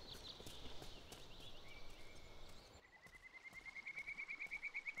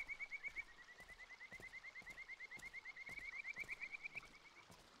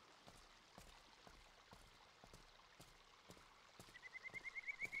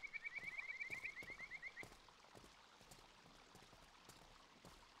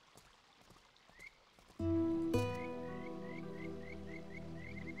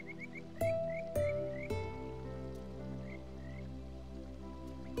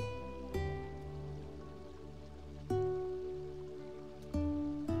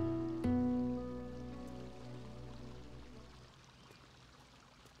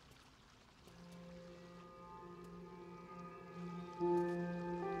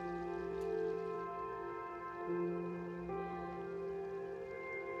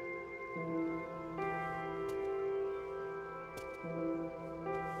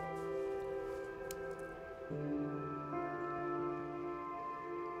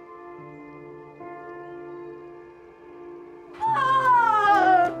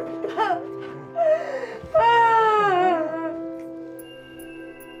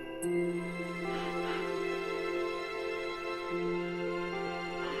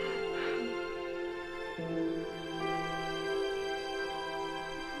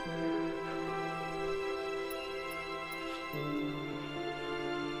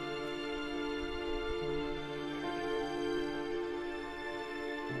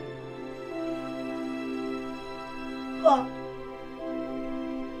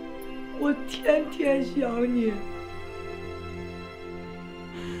天天想你。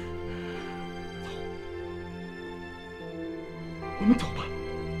我们走吧。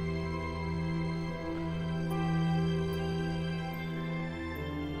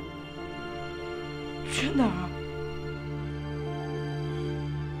去哪儿？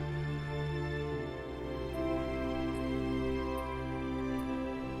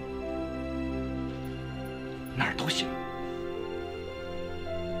哪儿都行。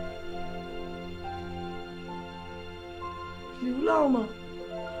流浪吗？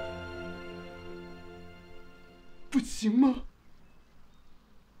不行吗？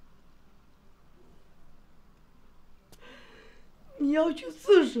你要去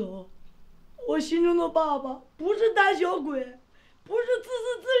自首。我心中的爸爸不是胆小鬼，不是自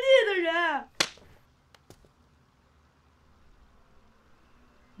私自利的人。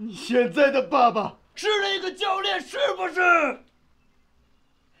你现在的爸爸是那个教练，是不是？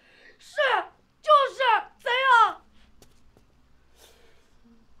是，就是怎样？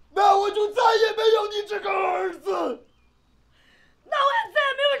那我就再也没有你这个儿子。那我也再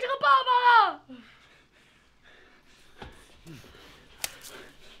也没有这个爸爸了。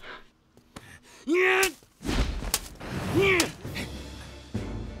你。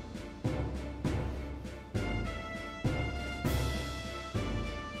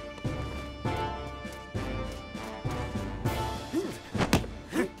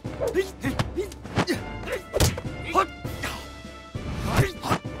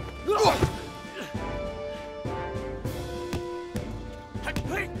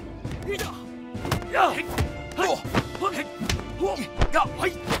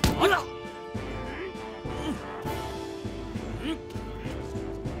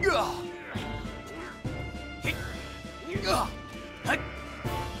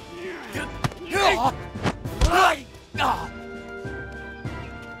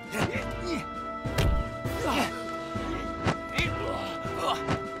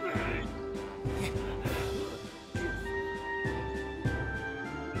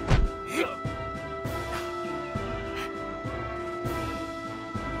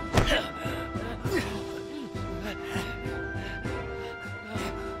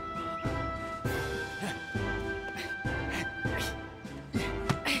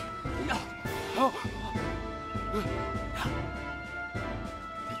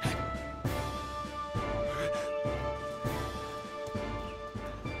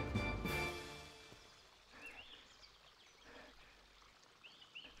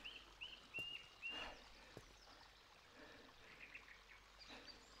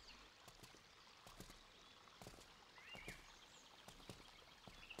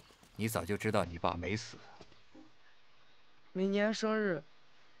你早就知道你爸没死。每年生日，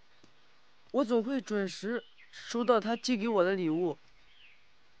我总会准时收到他寄给我的礼物。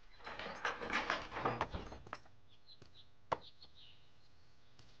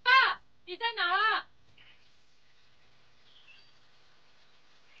爸，你在哪儿？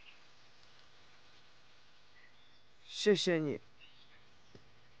谢谢你，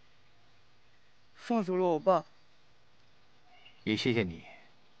放走了我爸。也谢谢你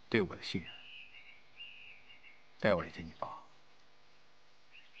对我的信任，带我来见你爸。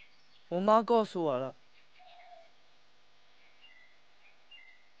我妈告诉我了，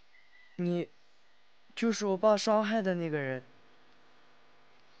你就是我爸伤害的那个人。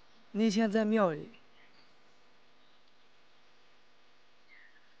那天在庙里，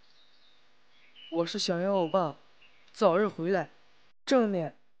我是想要我爸早日回来，正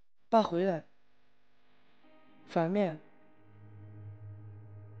面爸回来，反面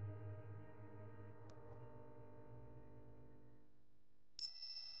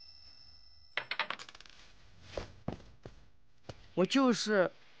我就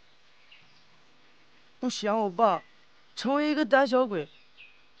是不想我爸成为一个胆小鬼。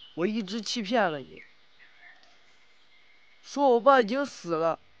我一直欺骗了你，说我爸已经死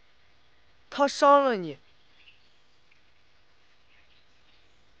了，他伤了你。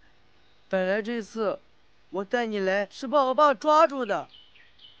本来这次我带你来是把我爸抓住的，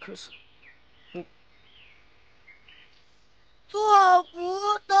可是我做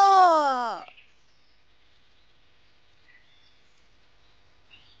不到。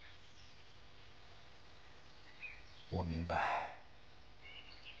我明白。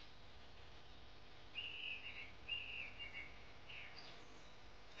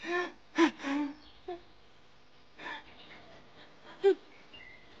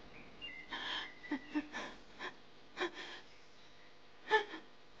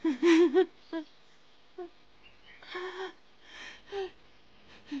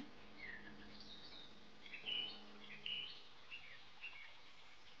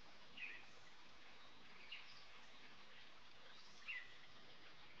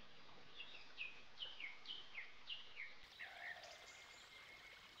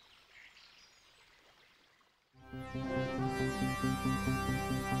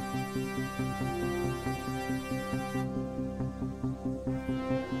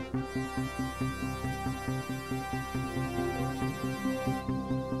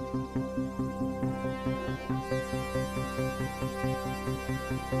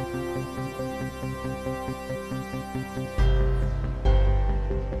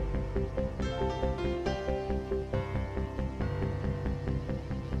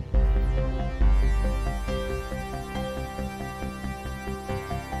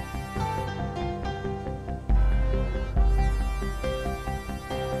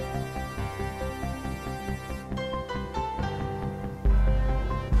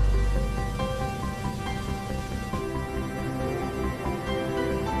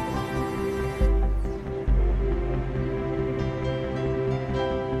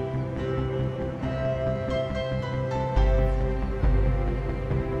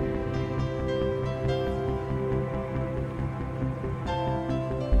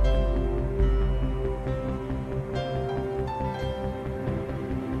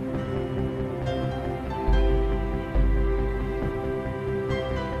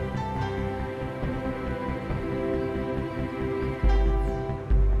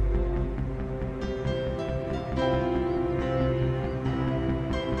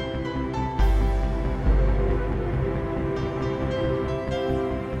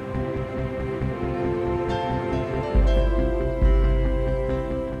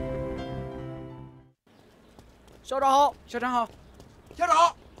校长好，校长好，校长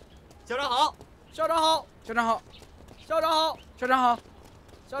好，校长好，校长好，校长好，校长好，校长好，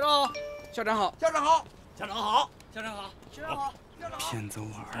校长好，校长好，校长好，校长好，校长好，校长好。骗走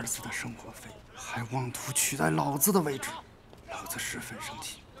我儿子的生活费，还妄图取代老子的位置，老子十分生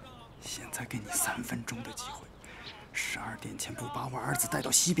气。现在给你3分钟的机会，12点前不把我儿子带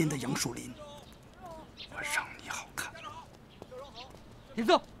到西边的杨树林，我让你好看。停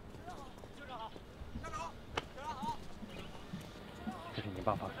坐。这是你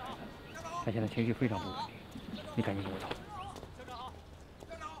爸发出来的，他现在情绪非常不稳定，你赶紧跟我走。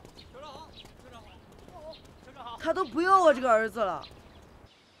他都不要我这个儿子了。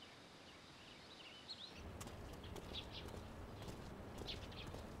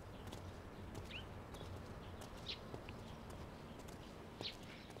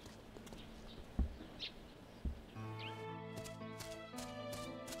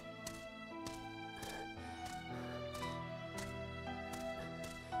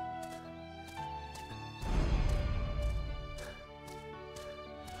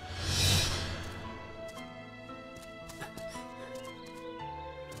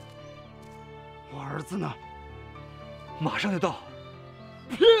我儿子呢？马上就到。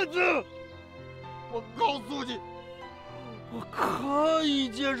骗子！我告诉你，我可以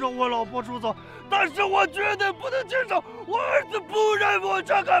接受我老婆出走，但是我绝对不能接受我儿子不认我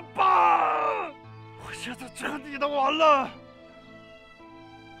这个爸。我现在彻底的完了。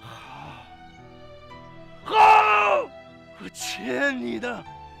好，我欠你的，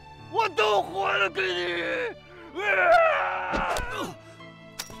我都还了给你。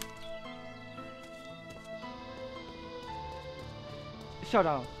校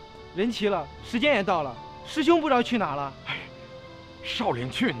长，人齐了，时间也到了，师兄不知道去哪了。少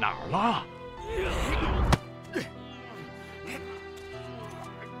林去哪儿了？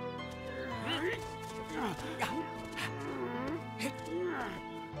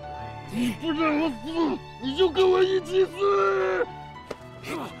你不让我死，你就跟我一起死！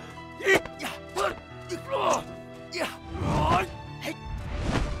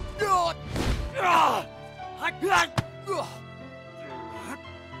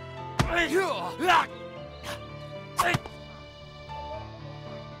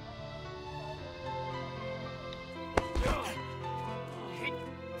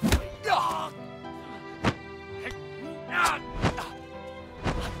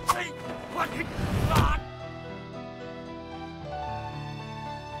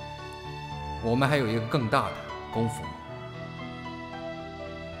我们还有一个更大的功夫梦。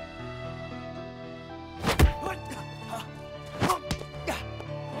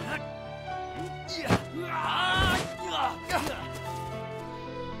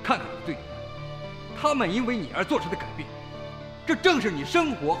看看你队友，他们因为你而做出的改变，这正是你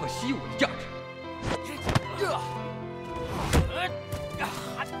生活和习武的价值。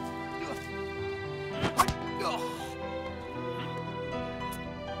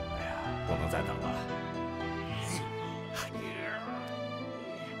不能再等了。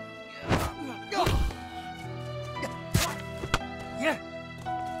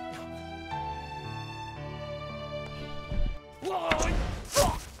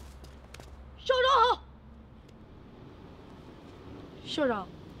校长好。校长，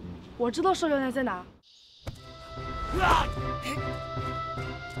我知道少教练在哪。爸！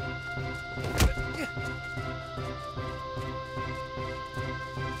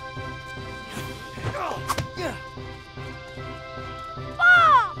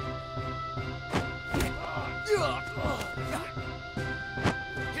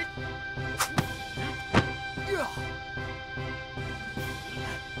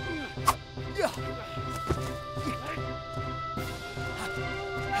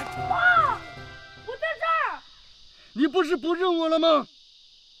爸，我在这儿。你不是不认我了吗？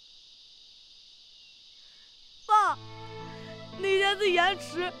爸，那天的延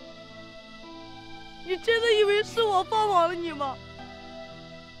迟，你真的以为是我放跑了你吗？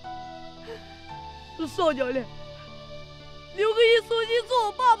是邵教练留给你重新做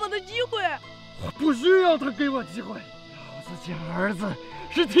我爸爸的机会。我不需要他给我机会，老子见儿子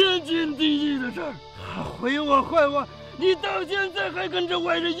是天经地义的事儿。他毁我坏我，你到现在还跟着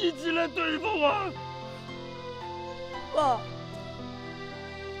外人一起来对付我？爸，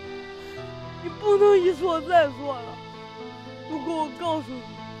你不能一错再错了。如果我告诉你，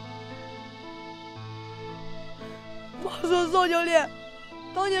妈说邵教练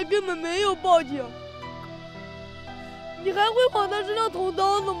当年根本没有报警，你还会往他身上捅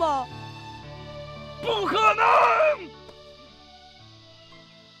刀子吗？不可能！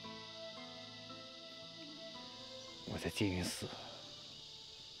我在静云寺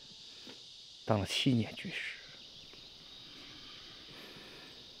当了7年居士，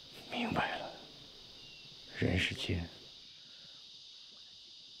明白了，人世间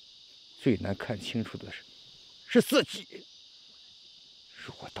最难看清楚的是自己。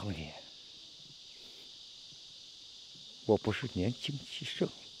如果当年我不是年轻气盛，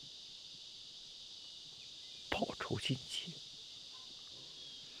报仇心切，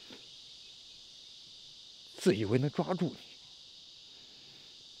自以为能抓住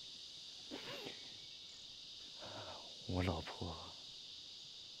你，我老婆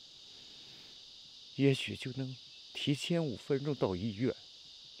也许就能提前5分钟到医院。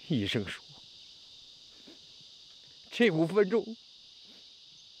医生说，这5分钟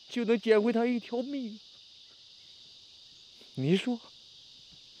就能捡回她一条命。你说，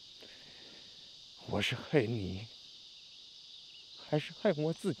我是害你，还是害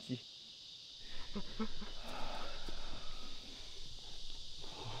我自己？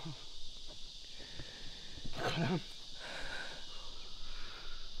可能，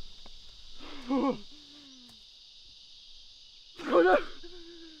可能，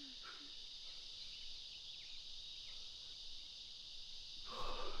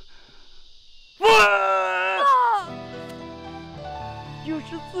就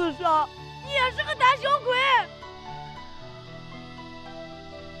是自杀，你也是个胆小鬼！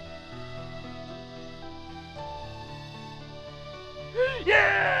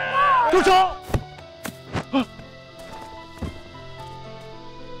住手！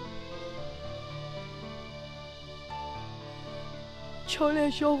教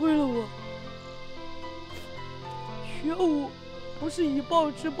练教会了我，学武不是以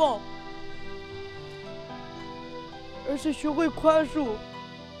暴制暴，而是学会宽恕、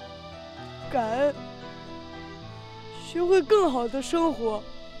感恩，学会更好的生活，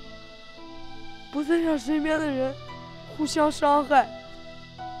不再让身边的人互相伤害。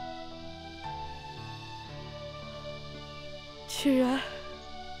既然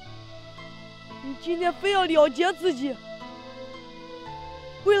你今天非要了结自己，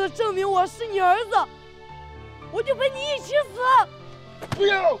为了证明我是你儿子，我就陪你一起死！不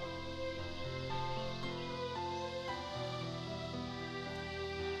要！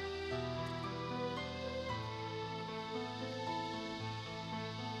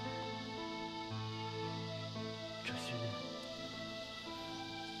这些年，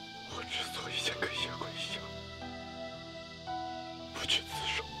我之所以想跟叶归乡，不去自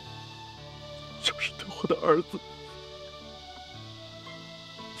首，就是对我的儿子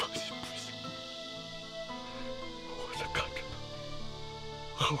放心不下。我想看着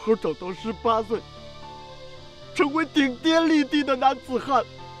他好好长到18岁，成为顶天立地的男子汉。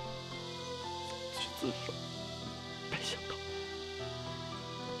去自首，没想到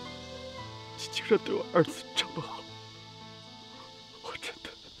你竟然对我儿子这么好，我真的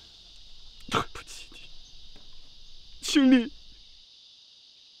对不起你，请你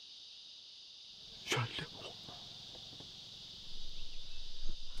原谅我。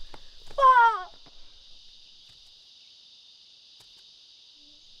爸，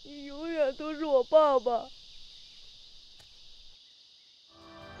你永远都是我爸爸。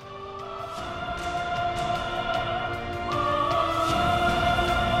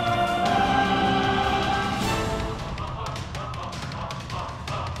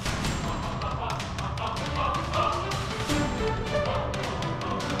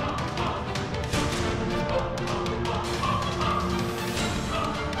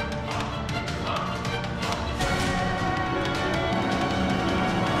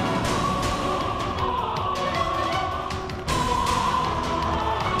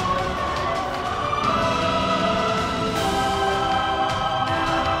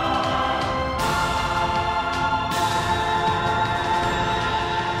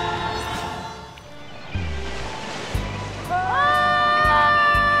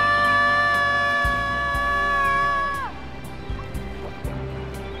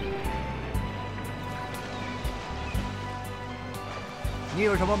你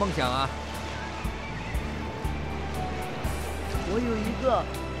有什么梦想啊？我有一个